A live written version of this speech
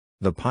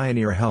The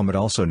pioneer helmet,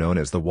 also known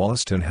as the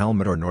Wollaston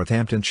helmet or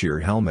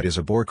Northamptonshire helmet, is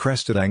a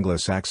boar-crested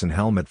Anglo-Saxon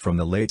helmet from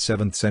the late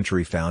 7th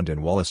century found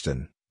in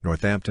Wollaston,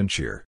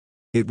 Northamptonshire.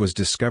 It was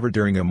discovered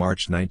during a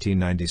March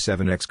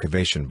 1997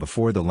 excavation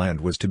before the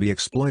land was to be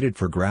exploited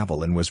for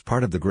gravel and was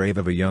part of the grave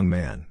of a young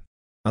man.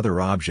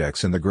 Other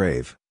objects in the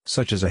grave,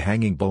 such as a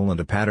hanging bowl and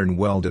a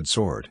pattern-welded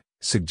sword,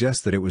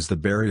 suggest that it was the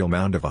burial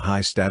mound of a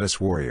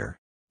high-status warrior.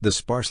 The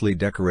sparsely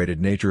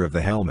decorated nature of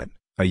the helmet,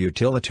 a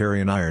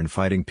utilitarian iron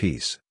fighting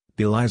piece,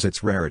 belies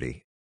its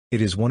rarity.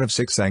 It is one of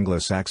 6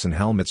 Anglo-Saxon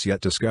helmets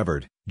yet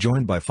discovered,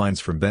 joined by finds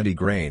from Benty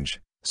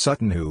Grange,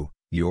 Sutton Hoo,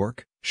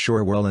 York,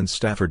 Shorewell and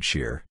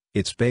Staffordshire.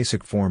 Its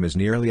basic form is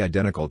nearly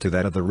identical to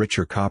that of the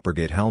richer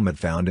Coppergate helmet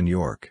found in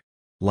York.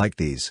 Like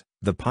these,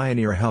 the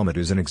pioneer helmet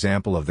is an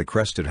example of the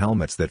crested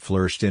helmets that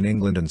flourished in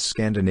England and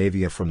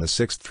Scandinavia from the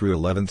 6th through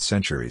 11th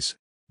centuries.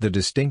 The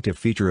distinctive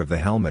feature of the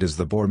helmet is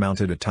the boar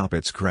mounted atop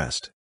its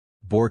crest.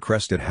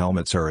 Boar-crested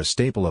helmets are a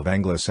staple of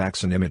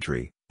Anglo-Saxon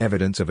imagery,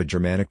 evidence of a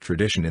Germanic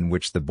tradition in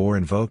which the boar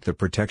invoked the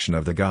protection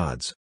of the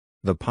gods.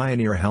 The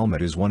pioneer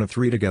helmet is one of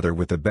 3 together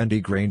with the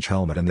Benty Grange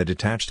helmet and the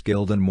detached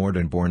gild and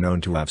mordant boar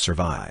known to have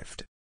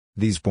survived.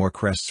 These boar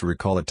crests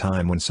recall a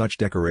time when such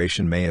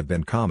decoration may have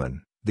been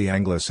common. The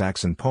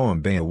Anglo-Saxon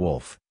poem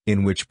Beowulf,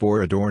 in which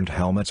boar-adorned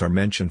helmets are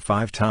mentioned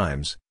 5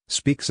 times,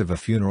 speaks of a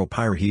funeral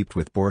pyre heaped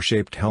with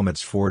boar-shaped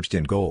helmets forged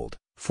in gold,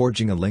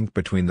 forging a link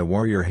between the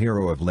warrior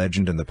hero of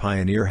legend and the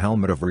pioneer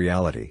helmet of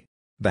reality.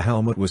 The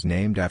helmet was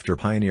named after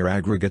Pioneer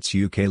Aggregates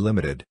UK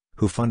Limited,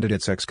 who funded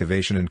its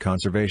excavation and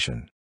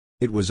conservation.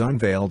 It was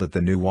unveiled at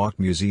the Newark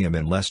Museum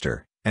in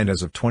Leicester, and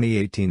as of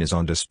 2018 is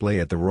on display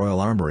at the Royal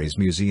Armouries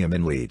Museum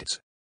in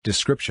Leeds.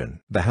 Description: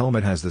 the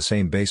helmet has the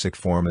same basic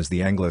form as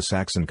the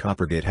Anglo-Saxon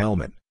Coppergate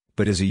helmet,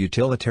 but is a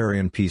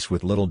utilitarian piece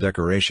with little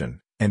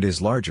decoration, and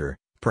is larger,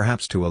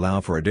 perhaps to allow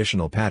for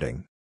additional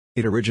padding.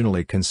 It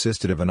originally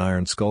consisted of an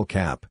iron skull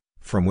cap,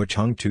 from which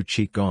hung 2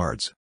 cheek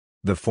guards.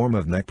 The form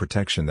of neck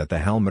protection that the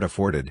helmet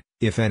afforded,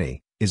 if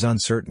any, is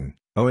uncertain,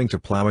 owing to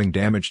ploughing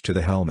damage to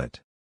the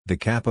helmet. The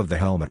cap of the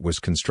helmet was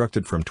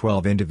constructed from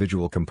 12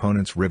 individual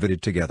components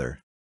riveted together.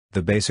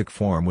 The basic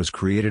form was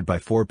created by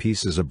 4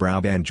 pieces of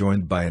brow band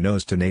joined by a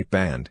nose-to-nape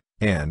band,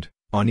 and,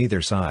 on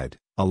either side,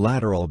 a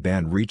lateral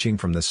band reaching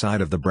from the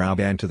side of the brow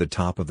band to the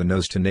top of the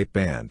nose-to-nape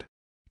band.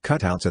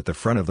 Cutouts at the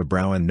front of the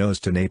brow and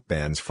nose-to-nape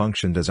bands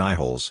functioned as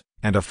eyeholes,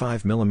 and a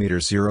 5 mm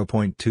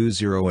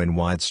 0.20 in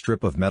wide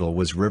strip of metal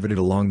was riveted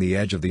along the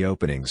edge of the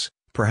openings,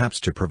 perhaps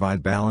to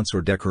provide balance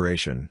or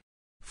decoration.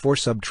 4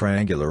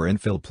 sub-triangular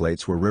infill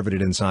plates were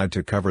riveted inside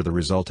to cover the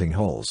resulting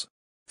holes.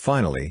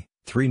 Finally,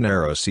 3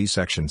 narrow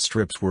C-section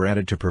strips were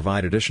added to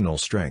provide additional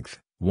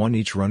strength, 1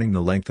 each running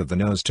the length of the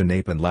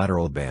nose-to-nape and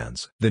lateral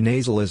bands. The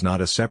nasal is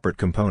not a separate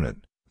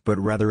component, but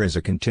rather is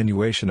a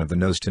continuation of the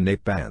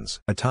nose-to-nape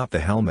bands. Atop the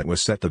helmet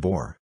was set the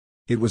boar.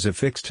 It was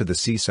affixed to the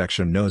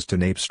C-section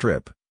nose-to-nape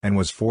strip, and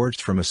was forged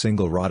from a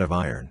single rod of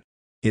iron.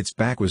 Its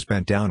back was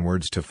bent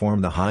downwards to form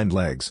the hind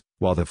legs,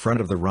 while the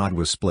front of the rod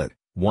was split,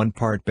 one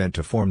part bent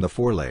to form the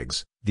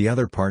forelegs, the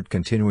other part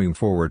continuing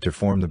forward to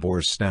form the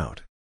boar's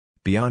snout.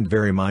 Beyond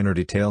very minor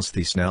details,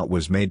 the snout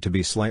was made to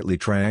be slightly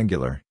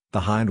triangular,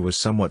 the hind was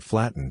somewhat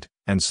flattened,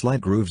 and slight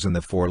grooves in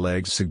the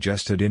forelegs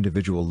suggested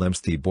individual limbs.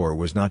 The boar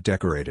was not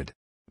decorated.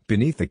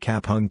 Beneath the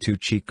cap hung 2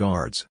 cheek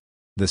guards.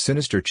 The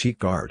sinister cheek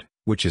guard,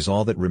 which is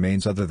all that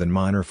remains other than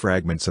minor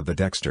fragments of the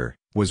dexter,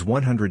 was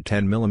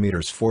 110 mm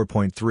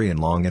 4.3 in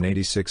long and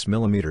 86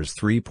 mm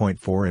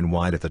 3.4 in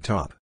wide at the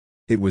top.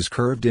 It was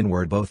curved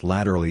inward both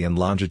laterally and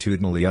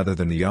longitudinally other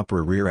than the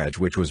upper rear edge,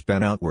 which was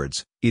bent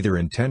outwards, either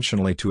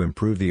intentionally to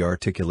improve the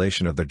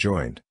articulation of the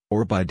joint,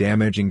 or by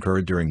damage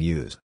incurred during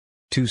use.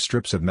 2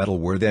 strips of metal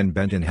were then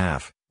bent in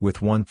half,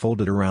 with one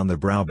folded around the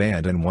brow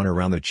band and one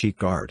around the cheek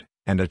guard,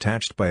 and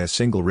attached by a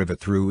single rivet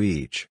through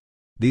each.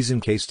 These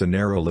encased a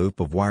narrow loop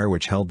of wire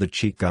which held the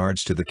cheek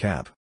guards to the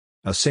cap.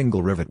 A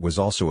single rivet was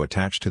also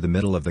attached to the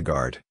middle of the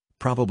guard,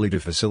 probably to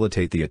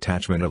facilitate the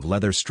attachment of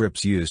leather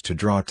strips used to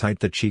draw tight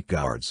the cheek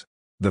guards.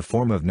 The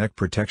form of neck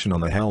protection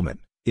on the helmet,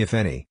 if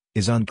any,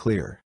 is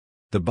unclear.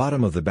 The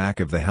bottom of the back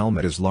of the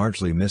helmet is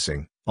largely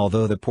missing,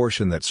 although the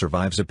portion that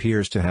survives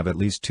appears to have at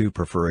least 2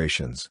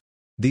 perforations.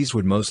 These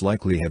would most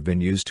likely have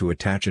been used to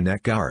attach a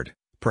neck guard,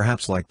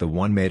 perhaps like the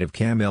one made of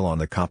camel on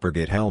the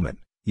Coppergate helmet,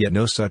 yet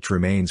no such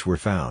remains were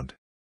found.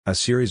 A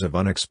series of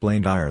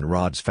unexplained iron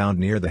rods found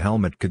near the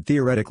helmet could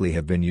theoretically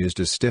have been used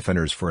as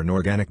stiffeners for an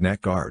organic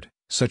neck guard,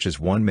 such as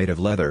one made of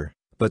leather,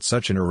 but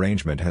such an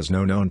arrangement has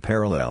no known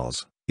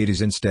parallels. It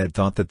is instead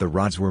thought that the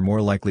rods were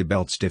more likely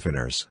belt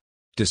stiffeners.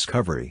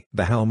 Discovery: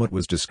 the helmet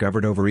was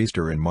discovered over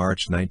Easter in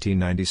March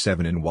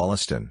 1997 in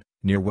Wollaston,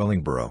 near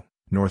Wellingborough,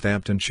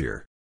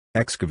 Northamptonshire.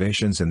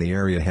 Excavations in the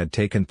area had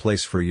taken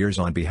place for years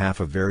on behalf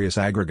of various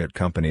aggregate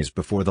companies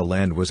before the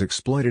land was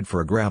exploited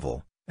for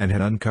gravel, and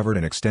had uncovered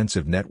an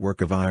extensive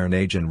network of Iron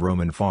Age and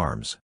Roman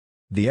farms.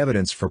 The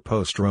evidence for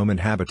post-Roman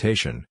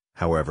habitation,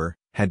 however,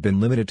 had been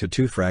limited to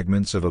 2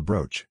 fragments of a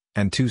brooch,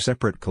 and 2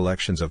 separate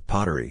collections of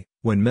pottery,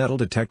 when metal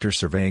detector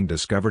surveying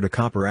discovered a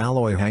copper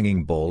alloy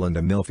hanging bowl and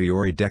a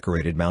millefiori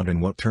decorated mount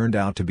in what turned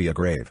out to be a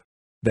grave.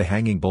 The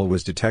hanging bull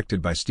was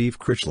detected by Steve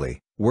Critchley,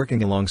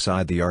 working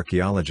alongside the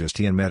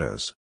archaeologist Ian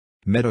Meadows.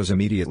 Meadows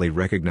immediately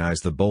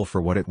recognized the bull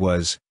for what it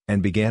was,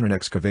 and began an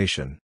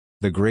excavation.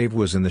 The grave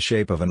was in the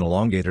shape of an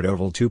elongated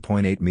oval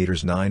 2.8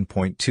 meters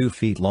 9.2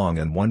 feet long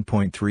and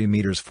 1.3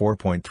 meters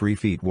 4.3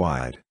 feet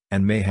wide,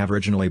 and may have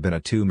originally been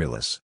a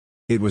tumulus.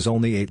 It was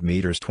only 8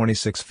 meters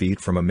 26 feet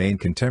from a main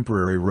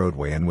contemporary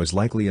roadway and was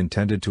likely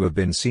intended to have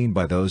been seen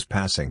by those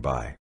passing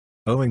by.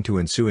 Owing to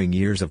ensuing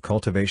years of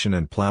cultivation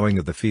and plowing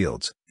of the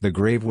fields, the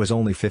grave was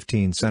only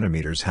 15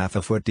 centimeters half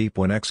a foot deep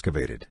when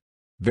excavated.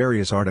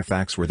 Various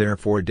artifacts were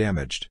therefore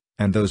damaged,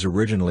 and those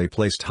originally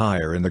placed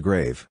higher in the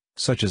grave,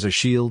 such as a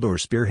shield or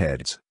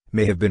spearheads,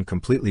 may have been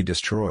completely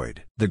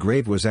destroyed. The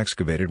grave was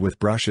excavated with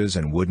brushes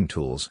and wooden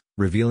tools,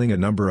 revealing a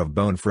number of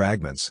bone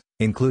fragments,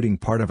 including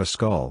part of a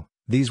skull.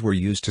 These were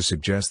used to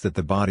suggest that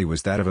the body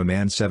was that of a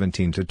man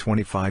 17 to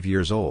 25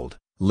 years old,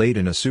 laid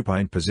in a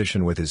supine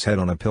position with his head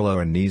on a pillow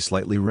and knees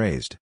slightly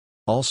raised.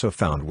 Also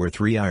found were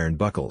 3 iron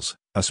buckles,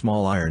 a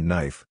small iron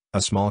knife,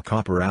 a small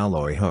copper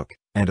alloy hook,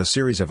 and a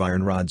series of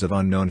iron rods of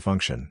unknown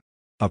function.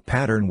 A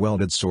pattern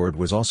welded sword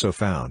was also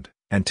found,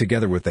 and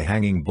together with the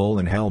hanging bull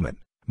and helmet,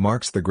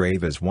 marks the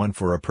grave as one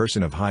for a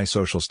person of high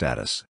social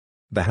status.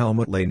 The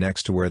helmet lay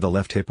next to where the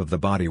left hip of the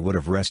body would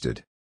have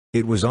rested.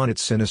 It was on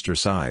its sinister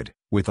side,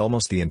 with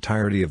almost the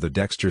entirety of the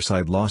dexter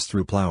side lost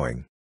through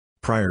plowing.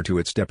 Prior to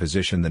its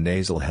deposition the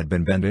nasal had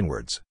been bent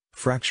inwards,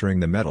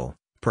 fracturing the metal,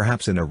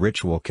 perhaps in a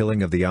ritual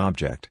killing of the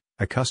object,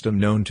 a custom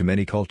known to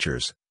many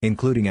cultures,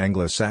 including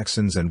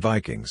Anglo-Saxons and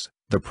Vikings.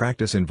 The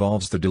practice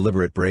involves the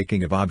deliberate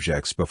breaking of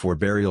objects before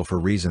burial for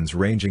reasons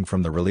ranging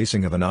from the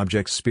releasing of an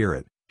object's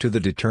spirit, to the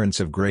deterrence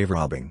of grave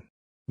robbing.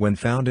 When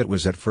found it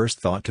was at first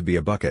thought to be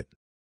a bucket.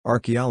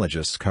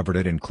 Archaeologists covered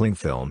it in cling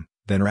film,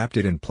 then wrapped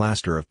it in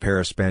plaster of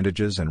Paris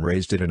bandages and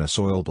raised it in a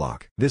soil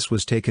block. This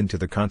was taken to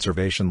the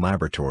conservation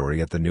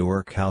laboratory at the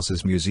Newark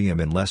Houses Museum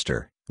in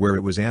Leicester, where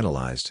it was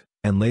analyzed,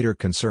 and later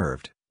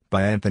conserved,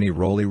 by Anthony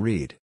Rowley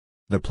Reed.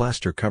 The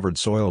plaster-covered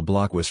soil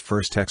block was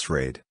first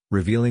X-rayed,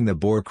 revealing the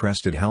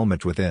boar-crested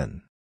helmet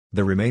within.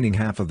 The remaining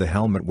half of the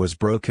helmet was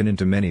broken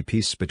into many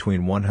pieces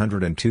between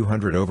 100 and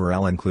 200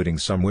 overall, including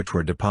some which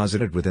were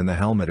deposited within the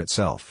helmet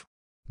itself.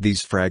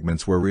 These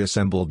fragments were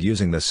reassembled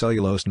using the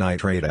cellulose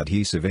nitrate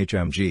adhesive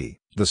HMG.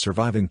 The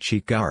surviving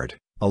cheek guard,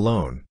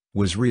 alone,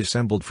 was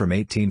reassembled from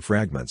 18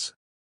 fragments.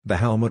 The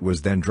helmet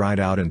was then dried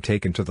out and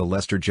taken to the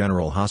Leicester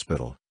General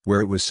Hospital,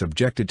 where it was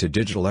subjected to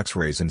digital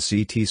X-rays and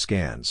CT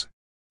scans.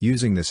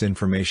 Using this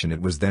information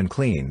it was then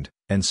cleaned,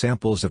 and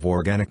samples of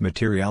organic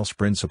materials,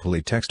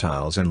 principally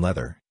textiles and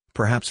leather,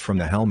 perhaps from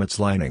the helmet's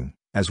lining,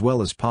 as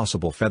well as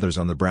possible feathers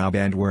on the brow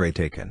band, were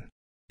taken.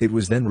 It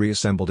was then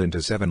reassembled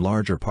into 7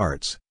 larger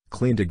parts,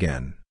 cleaned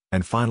again,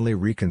 and finally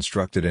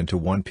reconstructed into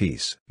one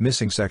piece.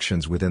 Missing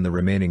sections within the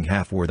remaining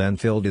half were then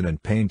filled in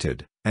and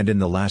painted, and in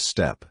the last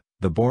step,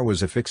 the boar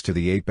was affixed to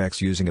the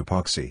apex using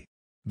epoxy.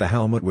 The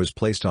helmet was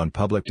placed on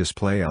public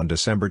display on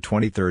December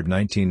 23,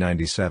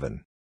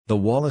 1997. The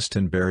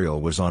Wollaston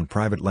burial was on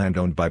private land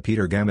owned by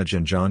Peter Gamage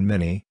and John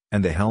Minnie,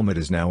 and the helmet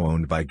is now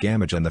owned by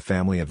Gamage and the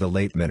family of the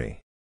late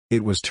Minnie.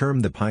 It was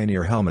termed the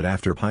Pioneer Helmet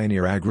after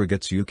Pioneer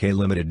Aggregates UK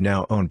Limited,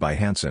 now owned by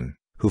Hanson,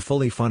 who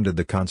fully funded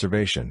the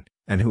conservation,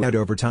 and who had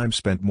over time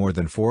spent more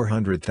than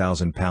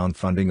 £400,000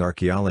 funding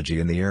archaeology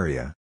in the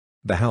area.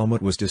 The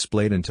helmet was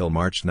displayed until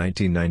March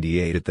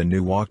 1998 at the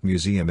Newark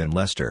Museum in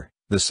Leicester,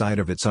 the site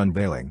of its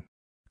unveiling.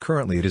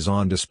 Currently it is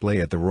on display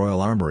at the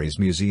Royal Armouries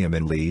Museum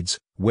in Leeds,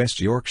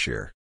 West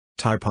Yorkshire.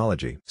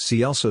 Typology.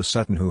 See also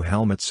Sutton Hoo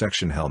helmet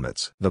section.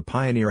 Helmets. The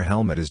Pioneer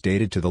helmet is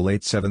dated to the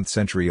late 7th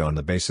century on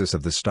the basis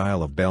of the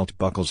style of belt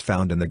buckles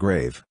found in the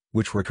grave,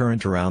 which were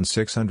current around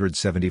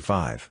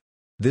 675.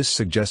 This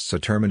suggests a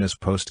terminus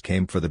post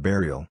came for the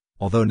burial,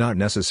 although not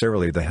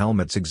necessarily the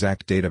helmet's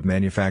exact date of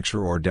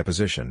manufacture or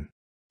deposition.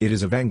 It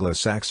is of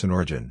Anglo-Saxon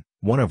origin,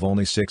 one of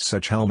only 6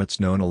 such helmets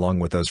known, along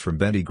with those from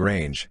Bendy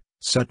Grange,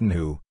 Sutton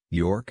Hoo,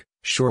 York,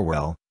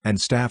 Shorewell, and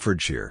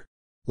Staffordshire.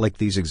 Like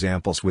these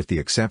examples, with the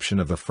exception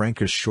of the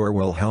Frankish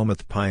Shorewell helmet,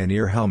 the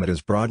Pioneer helmet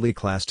is broadly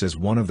classed as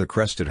one of the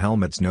crested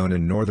helmets known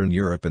in Northern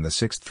Europe in the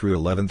 6th through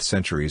 11th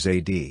centuries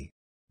AD.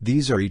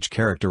 These are each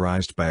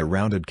characterized by a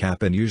rounded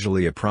cap and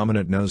usually a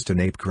prominent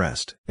nose-to-nape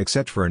crest.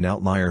 Except for an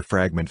outlier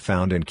fragment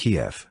found in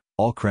Kiev,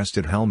 all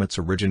crested helmets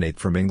originate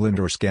from England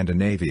or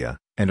Scandinavia,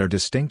 and are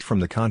distinct from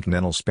the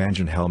continental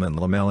Spangen helm and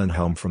lamellan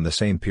helm from the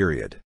same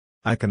period.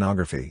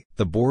 Iconography.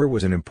 The boar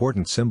was an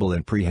important symbol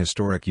in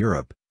prehistoric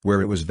Europe,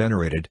 where it was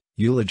venerated,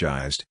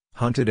 eulogized,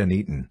 hunted and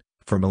eaten,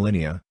 for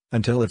millennia,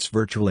 until its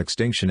virtual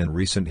extinction in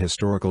recent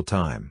historical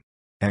time.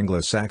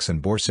 Anglo-Saxon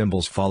boar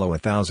symbols follow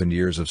 1,000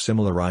 years of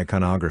similar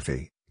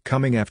iconography,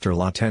 coming after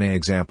La Tène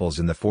examples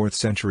in the 4th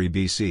century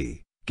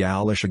BC,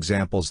 Gaulish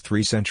examples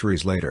 3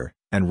 centuries later,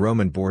 and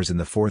Roman boars in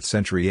the 4th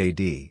century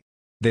AD.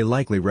 They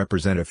likely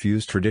represent a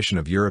fused tradition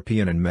of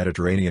European and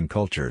Mediterranean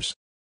cultures.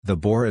 The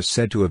boar is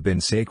said to have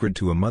been sacred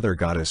to a mother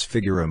goddess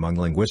figure among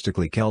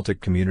linguistically Celtic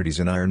communities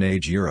in Iron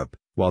Age Europe,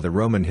 while the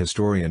Roman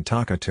historian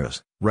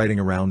Tacitus, writing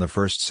around the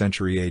 1st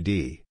century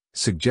AD,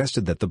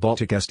 suggested that the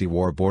Baltic Esti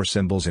wore boar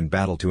symbols in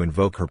battle to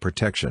invoke her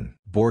protection.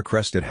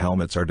 Boar-crested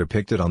helmets are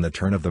depicted on the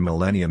turn of the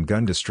millennium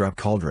Gundestrup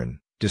cauldron,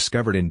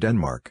 discovered in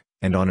Denmark,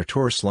 and on a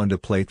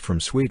Torslanda plate from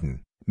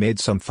Sweden, made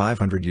some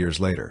 500 years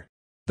later.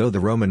 Though the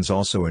Romans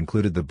also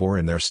included the boar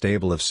in their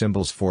stable of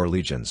symbols for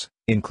legions,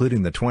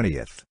 including the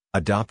 20th,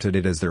 adopted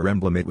it as their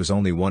emblem, it was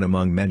only one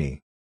among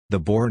many. The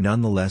boar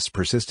nonetheless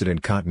persisted in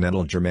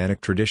continental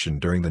Germanic tradition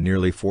during the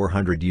nearly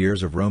 400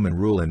 years of Roman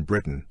rule in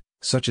Britain,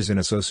 such as in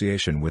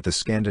association with the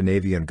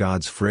Scandinavian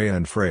gods Freya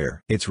and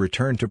Freyr. Its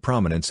return to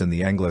prominence in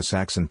the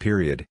Anglo-Saxon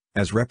period,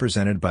 as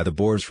represented by the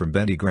boars from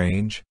Bendy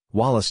Grange,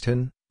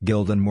 Wollaston,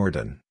 Gilden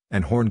Morden,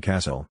 and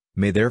Horncastle,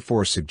 may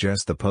therefore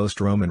suggest the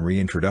post-Roman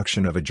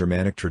reintroduction of a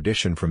Germanic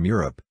tradition from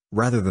Europe,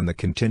 rather than the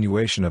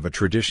continuation of a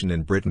tradition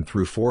in Britain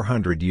through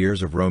 400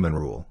 years of Roman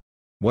rule.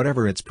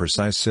 Whatever its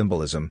precise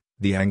symbolism,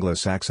 the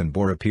Anglo-Saxon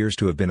boar appears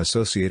to have been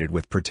associated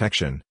with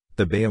protection.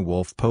 The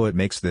Beowulf poet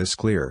makes this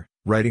clear,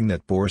 writing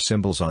that boar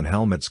symbols on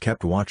helmets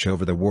kept watch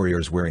over the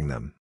warriors wearing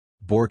them.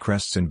 Boar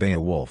crests in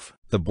Beowulf.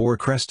 The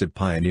boar-crested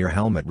pioneer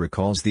helmet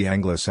recalls the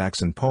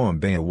Anglo-Saxon poem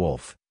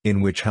Beowulf, in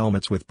which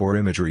helmets with boar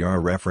imagery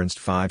are referenced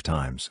 5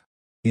 times.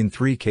 In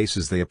 3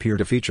 cases they appear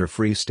to feature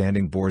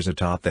freestanding boars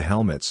atop the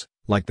helmets,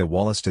 like the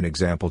Wollaston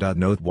example.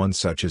 Note 1.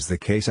 Such is the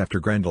case after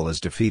Grendel is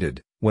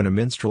defeated, when a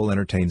minstrel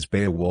entertains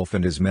Beowulf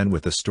and his men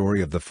with the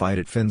story of the fight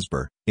at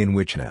Finnsburg, in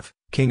which Hnef,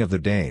 king of the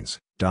Danes,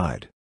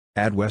 died.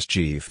 Ad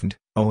Westgiefnd,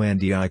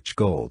 and ich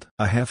gold.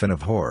 A heffen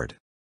of horde.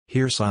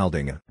 Hier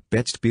Sildinge,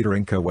 betst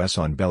Biederinka wes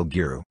on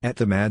Belgiru. Et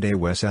the Made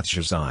wes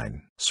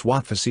Ethsjazijn.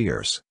 Swat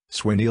versiers,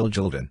 Swineel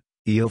Gilden,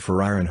 Eel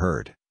Ferrieren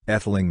herd,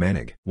 Etheling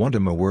Menig.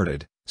 Wandem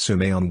aworded,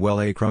 Sume on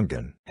wel a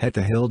krungen. Het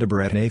de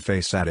Hildebret ne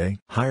fe sade.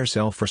 Higher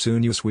self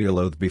versoenus weel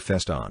oath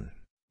befest on.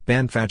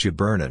 Banfatje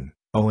burnen,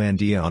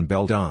 and on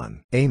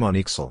Beldon. Amon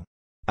ixel.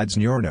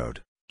 Adsnjornode,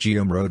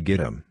 Geom road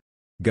gidum.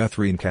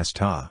 Guthrien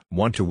Kasta.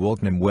 Want to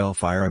Wolknam wel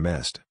fire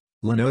mest.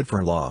 Lenode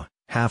for law,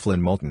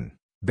 Haflin Molten,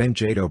 Ben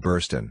Jado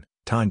Bursten,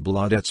 Tine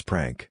Blodets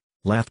Prank,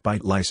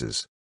 Lathbite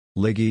Lyses.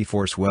 Ligi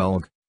Force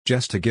Welg,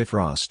 Gesta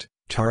Gifrost,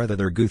 Tara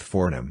the Guth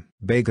Fornum,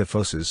 Bega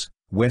Fosses,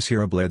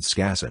 Weshira Bled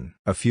Skassen.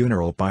 A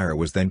funeral pyre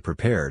was then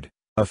prepared,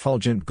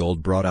 effulgent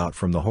gold brought out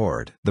from the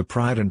hoard. The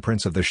pride and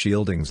prince of the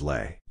Shieldings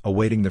lay,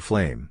 awaiting the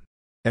flame.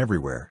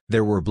 Everywhere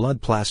there were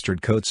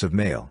blood-plastered coats of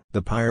mail.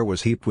 The pyre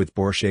was heaped with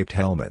boar-shaped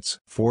helmets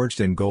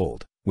forged in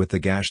gold. With the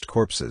gashed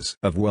corpses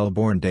of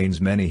well-born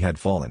Danes many had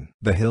fallen.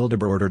 The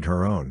Hildebert ordered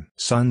her own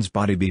son's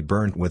body be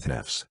burnt with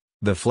Hnefs,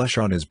 the flesh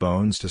on his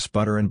bones to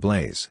sputter and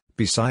blaze,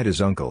 beside his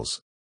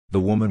uncle's. The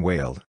woman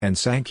wailed and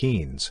sang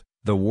keenes,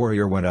 the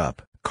warrior went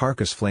up,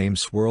 carcass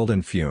flames swirled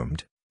and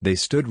fumed, they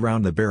stood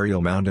round the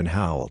burial mound and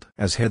howled.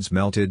 As heads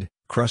melted,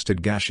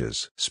 crusted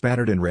gashes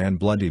spattered and ran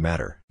bloody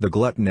matter. The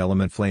glutton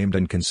element flamed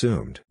and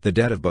consumed the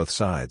dead of both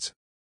sides.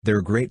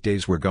 Their great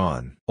days were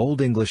gone. Old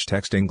English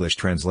text English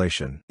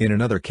translation. In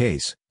another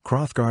case,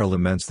 Hrothgar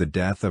laments the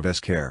death of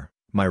Esker,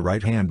 my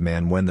right-hand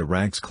man, when the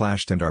ranks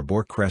clashed and our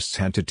boar crests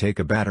had to take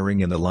a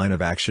battering in the line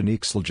of action.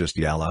 Ixelgist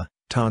Yala,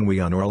 Tan we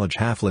on Orlage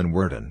Haflin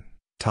Werden,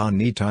 Tan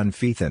ni Tan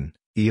Fiethan,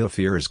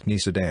 Eofirs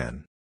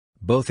Knisedan.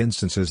 Both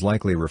instances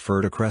likely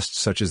refer to crests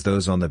such as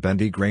those on the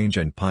Bendy Grange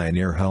and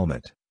Pioneer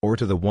helmet, or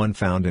to the one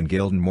found in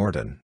Gilden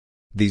Morden.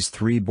 These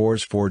 3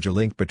 boars forge a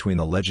link between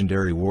the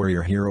legendary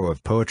warrior hero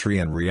of poetry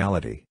and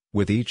reality,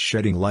 with each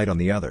shedding light on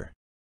the other.